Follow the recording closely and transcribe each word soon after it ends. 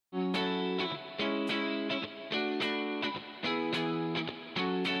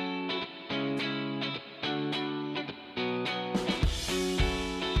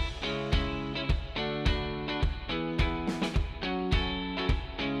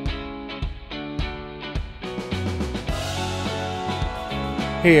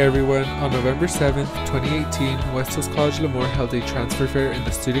Hey everyone, on November 7th, 2018, West Hills College Lemoore held a transfer fair in the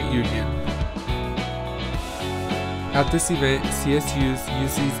Student Union. At this event, CSUs,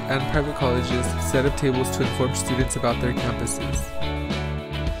 UCs, and private colleges set up tables to inform students about their campuses.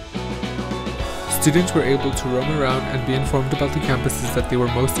 Students were able to roam around and be informed about the campuses that they were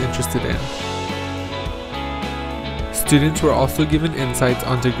most interested in. Students were also given insights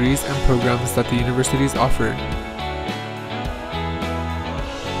on degrees and programs that the universities offered.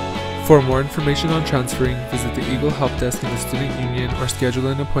 For more information on transferring, visit the Eagle Help Desk in the Student Union or schedule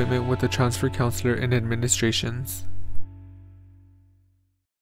an appointment with a transfer counselor in administrations.